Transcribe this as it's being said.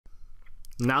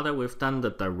Now that we've done the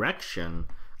direction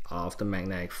of the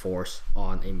magnetic force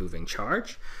on a moving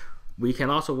charge, we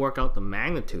can also work out the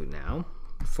magnitude now.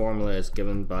 The formula is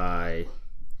given by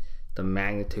the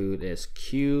magnitude is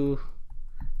Q,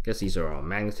 I guess these are all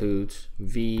magnitudes,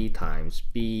 V times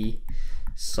B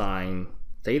sine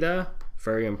theta.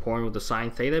 Very important with the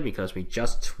sine theta because we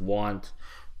just want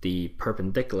the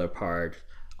perpendicular part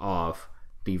of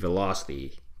the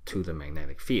velocity to the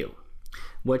magnetic field,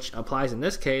 which applies in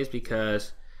this case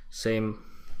because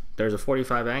there's a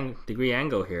 45-degree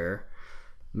angle here,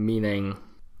 meaning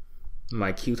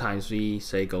my Q times V,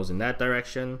 say, goes in that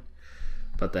direction,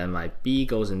 but then my B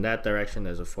goes in that direction.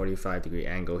 There's a 45-degree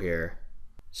angle here.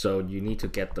 So you need to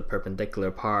get the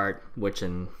perpendicular part, which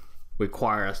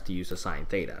require us to use the sine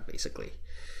theta, basically.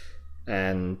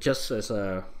 And just as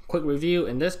a quick review,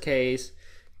 in this case,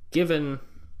 given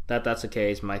that that's the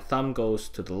case, my thumb goes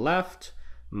to the left,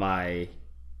 my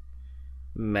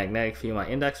magnetic field, my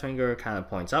index finger kind of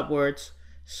points upwards,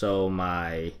 so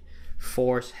my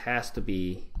force has to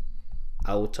be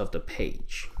out of the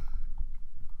page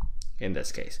in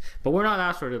this case. But we're not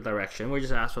asked for the direction, we're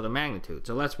just asked for the magnitude.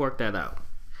 So let's work that out.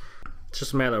 It's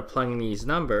just a matter of plugging these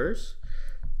numbers.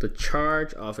 The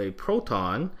charge of a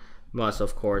proton must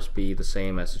of course be the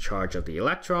same as the charge of the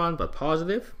electron, but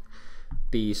positive.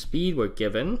 The speed we're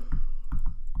given,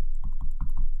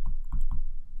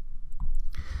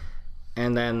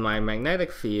 and then my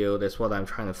magnetic field is what I'm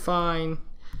trying to find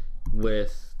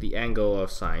with the angle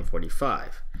of sine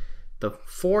 45. The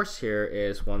force here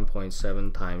is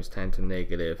 1.7 times 10 to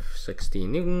negative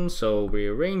 16 newtons. So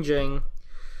rearranging,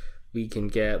 we can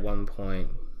get 1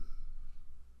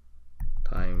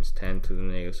 times 10 to the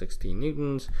negative 16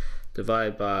 newtons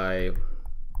divided by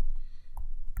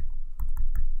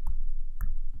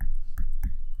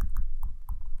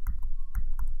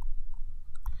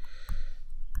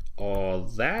all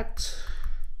that.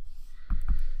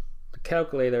 The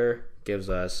calculator gives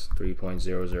us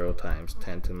 3.00 times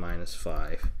 10 to the minus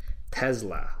 5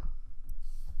 Tesla.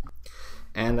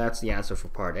 And that's the answer for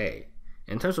part A.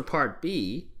 In terms of part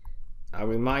B, I'll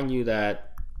remind you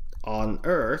that on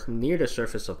Earth, near the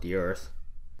surface of the Earth,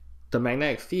 the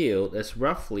magnetic field is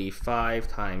roughly 5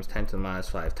 times 10 to the minus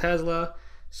 5 Tesla.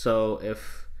 So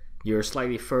if you're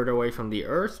slightly further away from the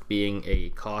Earth, being a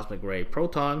cosmic ray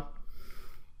proton,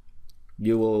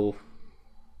 you will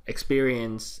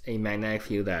experience a magnetic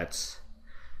field that's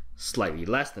slightly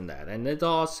less than that. And it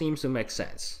all seems to make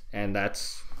sense. And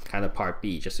that's kind of part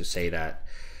B, just to say that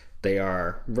they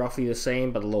are roughly the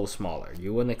same but a little smaller.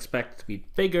 You wouldn't expect it to be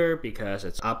bigger because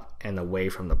it's up and away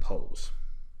from the poles.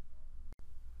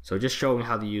 So just showing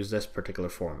how to use this particular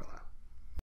formula.